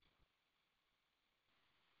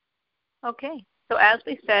Okay. So as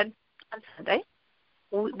we said on Sunday,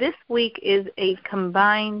 this week is a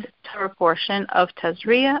combined Torah portion of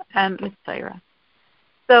Tazria and Metzora.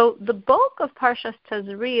 So the bulk of Parshas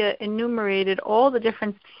Tazria enumerated all the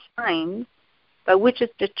different signs by which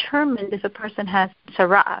it's determined if a person has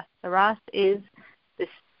tzara'at. Tzara'at is the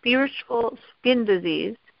spiritual skin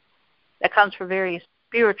disease that comes for various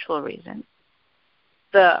spiritual reasons.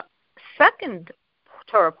 The second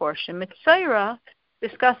Torah portion, Metzora,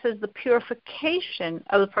 discusses the purification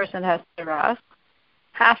of the person that has tzara'at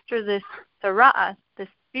after this tzara'at, this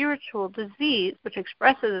spiritual disease, which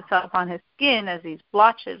expresses itself on his skin as these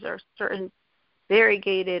blotches or certain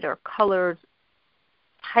variegated or colored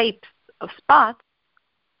types of spots,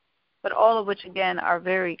 but all of which, again, are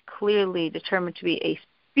very clearly determined to be a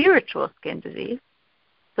spiritual skin disease.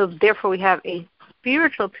 So therefore we have a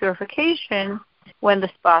spiritual purification when the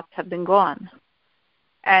spots have been gone.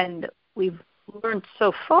 And we've learned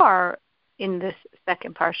so far in this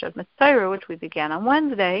second parsha of Metzora, which we began on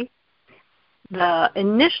Wednesday, the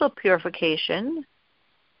initial purification,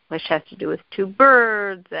 which has to do with 2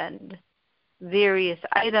 birds and various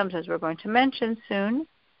items, as we're going to mention soon.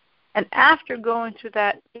 And after going through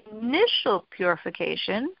that initial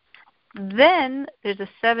purification, then there's a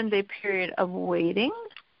 7-day period of waiting,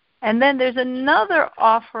 and then there's another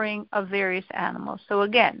offering of various animals. So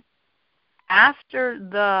again, after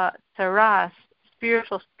the tzara'at,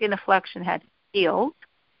 spiritual skin affliction, had healed,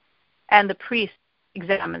 and the priest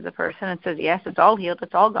examines the person and says, yes, it's all healed,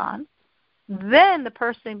 it's all gone, then the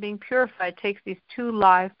person being purified takes these 2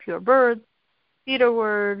 live pure birds, cedar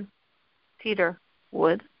wood,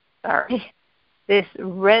 this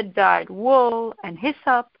red-dyed wool and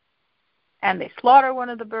hyssop, and they slaughter one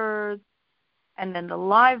of the birds, and then the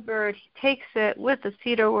live bird, he takes it with the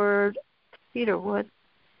cedar wood,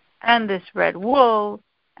 and this red wool,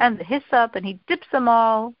 and the hyssop, and he dips them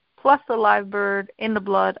all, plus the live bird, in the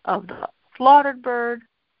blood of the slaughtered bird,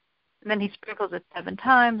 and then he sprinkles it 7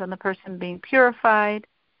 times on the person being purified,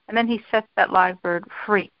 and then he sets that live bird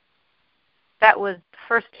free. That was the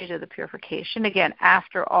first stage of the purification, again,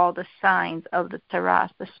 after all the signs of the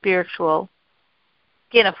tzara'at, the spiritual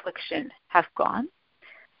skin affliction, have gone.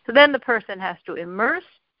 So then the person has to immerse.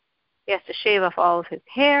 He has to shave off all of his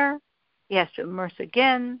hair. He has to immerse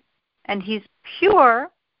again. And he's pure,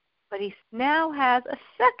 but he now has a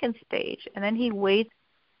second stage. And then he waits.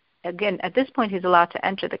 Again, at this point, he's allowed to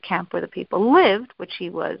enter the camp where the people lived, which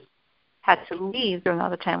he had to leave during all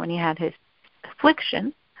the time when he had his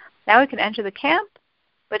affliction. Now he can enter the camp,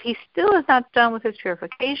 but he still is not done with his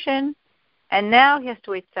purification, and now he has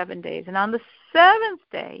to wait 7 days. And on the 7th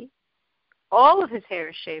day, all of his hair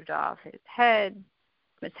is shaved off,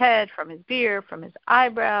 from his beard, from his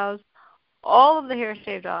eyebrows, all of the hair is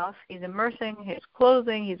shaved off. He's immersing his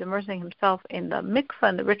clothing, he's immersing himself in the mikvah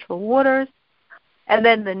and the ritual waters. And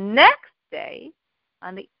then the next day,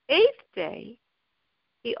 on the 8th day,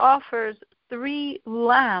 he offers 3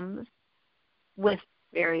 lambs with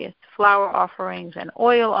various flour offerings and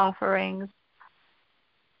oil offerings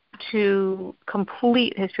to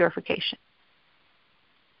complete his purification.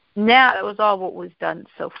 Now, that was all what was done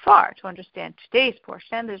so far. To understand today's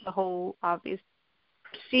portion, there's a whole obvious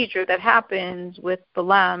procedure that happens with the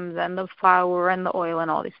lambs and the flour and the oil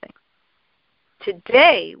and all these things.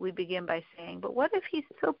 Today, we begin by saying, but what if he's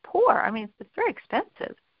so poor? I mean, it's very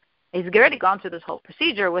expensive. He's already gone through this whole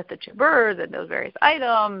procedure with the 2 birds and those various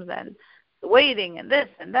items and the waiting and this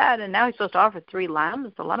and that, and now he's supposed to offer 3 lambs.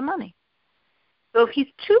 It's a lot of money. So if he's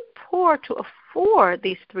too poor to afford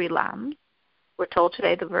these 3 lambs, we're told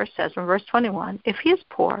today, the verse says from verse 21, if he is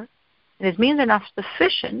poor and his means are not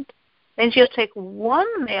sufficient, then she'll take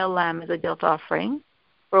 1 male lamb as a guilt offering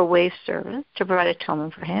for a wave service to provide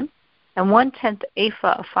atonement for him, and 1/10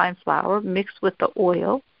 ephah of fine flour mixed with the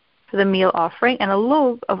oil for the meal offering, and a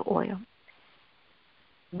loaf of oil.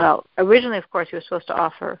 Well, originally, of course, he was supposed to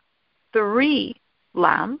offer 3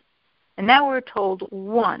 lambs, and now we're told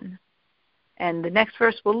 1. And the next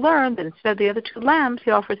verse we'll learn that instead of the other 2 lambs,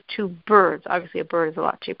 he offers 2 birds. Obviously, a bird is a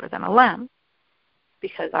lot cheaper than a lamb,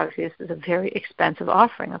 because obviously this is a very expensive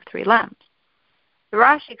offering of 3 lambs. The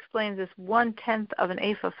Rashi explains this 1/10 of an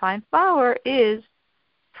ephah of fine flour is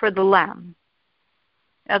for the lamb.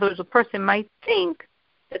 In other words, a person might think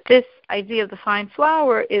that this idea of the fine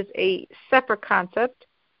flour is a separate concept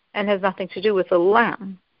and has nothing to do with the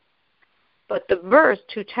lamb. But the verse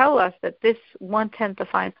to tell us that this 1/10 of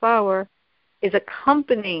fine flour is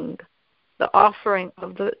accompanying the offering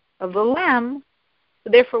of the lamb, so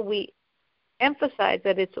therefore we emphasize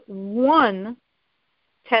that it's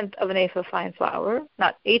 1/10 of an ephah of fine flour,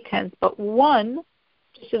 not 8/10, but 1,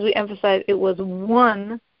 just as we emphasize it was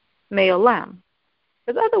 1 male lamb.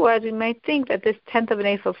 Because otherwise we might think that this tenth of an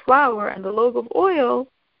eighth of flour and the log of oil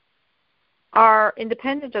are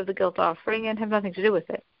independent of the guilt offering and have nothing to do with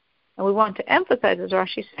it. And we want to emphasize, as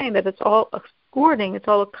Rashi's saying, that it's all escorting, it's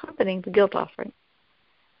all accompanying the guilt offering.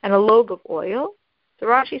 And a log of oil, so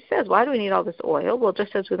Rashi says, why do we need all this oil? Well,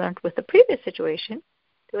 just as we learned with the previous situation,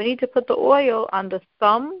 do we need to put the oil on the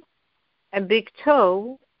thumb and big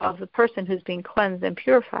toe of the person who's being cleansed and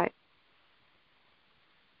purified?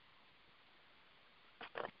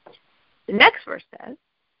 The next verse says,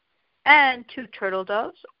 and 2 turtle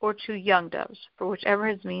doves or 2 young doves, for whichever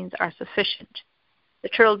his means are sufficient. The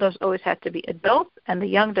turtle doves always had to be adults, and the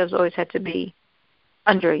young doves always had to be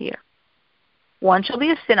under a year. One shall be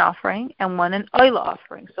a sin offering, and one an oil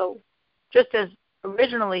offering. So just as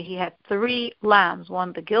originally he had 3 lambs,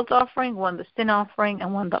 one the guilt offering, one the sin offering,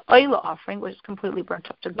 and one the oil offering, which is completely burnt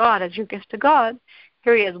up to God as your gift to God,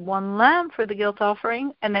 here he has 1 lamb for the guilt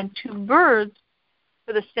offering, and then 2 birds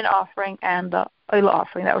for the sin offering and the oil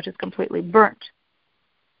offering, that which is completely burnt.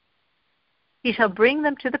 He shall bring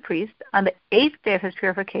them to the priest on the 8th day of his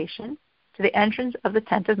purification to the entrance of the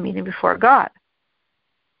tent of meeting before God.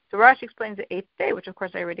 So Rashi explains the 8th day, which of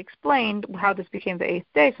course I already explained how this became the 8th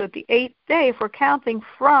day. So at the 8th day, if we're counting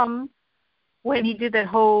from when he did that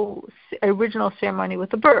whole original ceremony with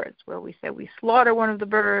the birds, where we said we slaughter one of the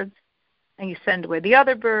birds and you send away the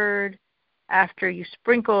other bird after you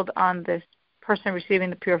sprinkled on this person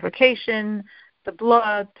receiving the purification the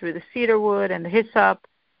blood through the cedar wood and the hyssop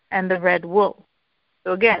and the red wool.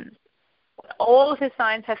 So again, when all of his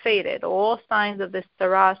signs have faded, all signs of this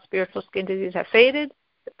tzara'at, spiritual skin disease, have faded,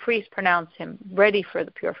 the priest pronounced him ready for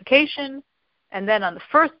the purification, and then on the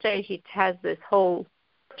first day he has this whole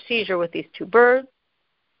procedure with these 2 birds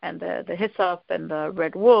and the hyssop and the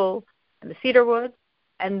red wool and the cedar wood,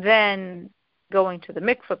 and then going to the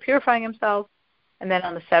mikveh, purifying himself, and then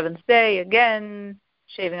on the 7th day again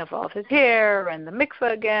shaving off all of his hair and the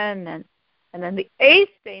mikveh again, and then the 8th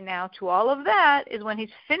day now to all of that is when he's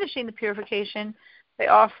finishing the purification by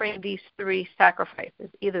offering these 3 sacrifices,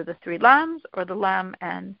 either the 3 lambs or the lamb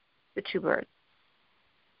and the 2 birds.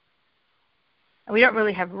 And we don't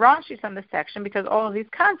really have Rashis on this section because all of these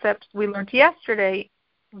concepts we learned yesterday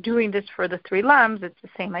doing this for the 3 lambs. It's the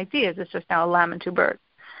same idea. It's just now a lamb and 2 birds.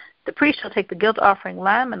 The priest shall take the guilt offering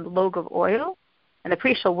lamb and the log of oil, and the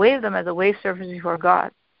priest shall wave them as a wave service before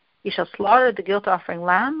God. He shall slaughter the guilt offering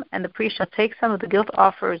lamb, and the priest shall take some of the guilt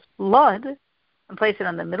offerer's blood and place it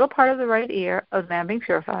on the middle part of the right ear of the man being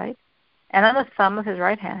purified, and on the thumb of his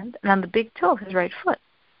right hand, and on the big toe of his right foot.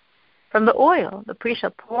 From the oil, the priest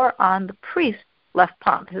shall pour on the priest's left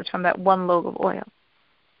palm. This is from that 1 log of oil.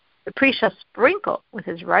 The priest shall sprinkle with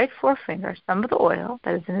his right forefinger some of the oil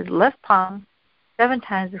that is in his left palm 7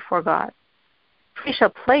 times before God. The priest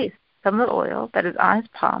shall place some of the oil that is on his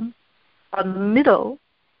palm on the middle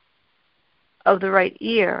of the right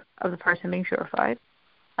ear of the person being purified,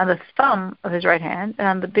 on the thumb of his right hand, and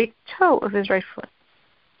on the big toe of his right foot,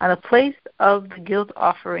 on the place of the guilt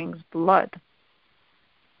offering's blood.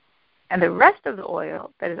 And the rest of the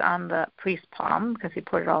oil that is on the priest's palm, because he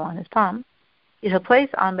put it all on his palm, he shall place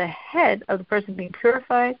on the head of the person being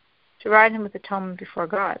purified to ride him with atonement before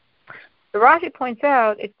God. The Rashi points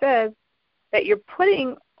out, it says that you're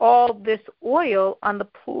putting all this oil on the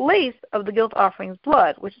place of the guilt offering's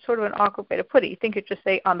blood, which is sort of an awkward way to put it. You think it'd just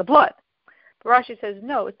say on the blood. But Rashi says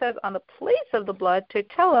no, it says on the place of the blood to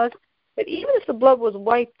tell us that even if the blood was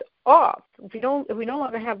wiped off, if we no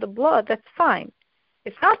longer have the blood, that's fine.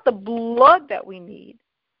 It's not the blood that we need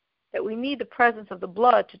the presence of the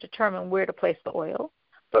blood to determine where to place the oil,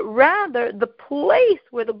 but rather the place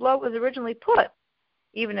where the blood was originally put,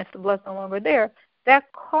 even if the blood's no longer there,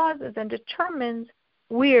 that causes and determines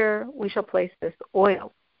where we shall place this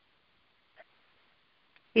oil.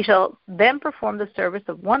 He shall then perform the service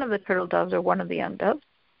of one of the turtle doves or one of the young doves,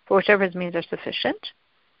 for whichever his means are sufficient.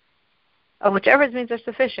 Of whichever his means are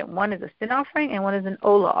sufficient, one is a sin offering and one is an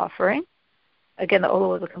ola offering. Again, the ola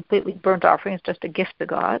was a completely burnt offering. It's just a gift to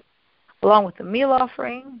God. Along with the meal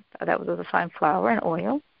offering, that was of the fine flour and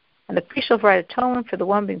oil. And the priest shall provide atonement for the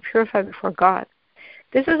one being purified before God.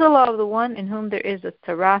 This is the law of the one in whom there is a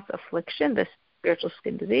tzara'at affliction, this spiritual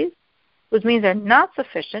skin disease, whose means are not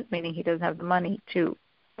sufficient, meaning he doesn't have the money to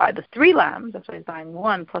buy the 3 lambs, that's why he's buying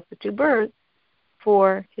 1 plus the 2 birds,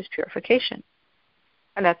 for his purification.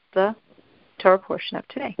 And that's the Torah portion of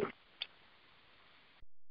today.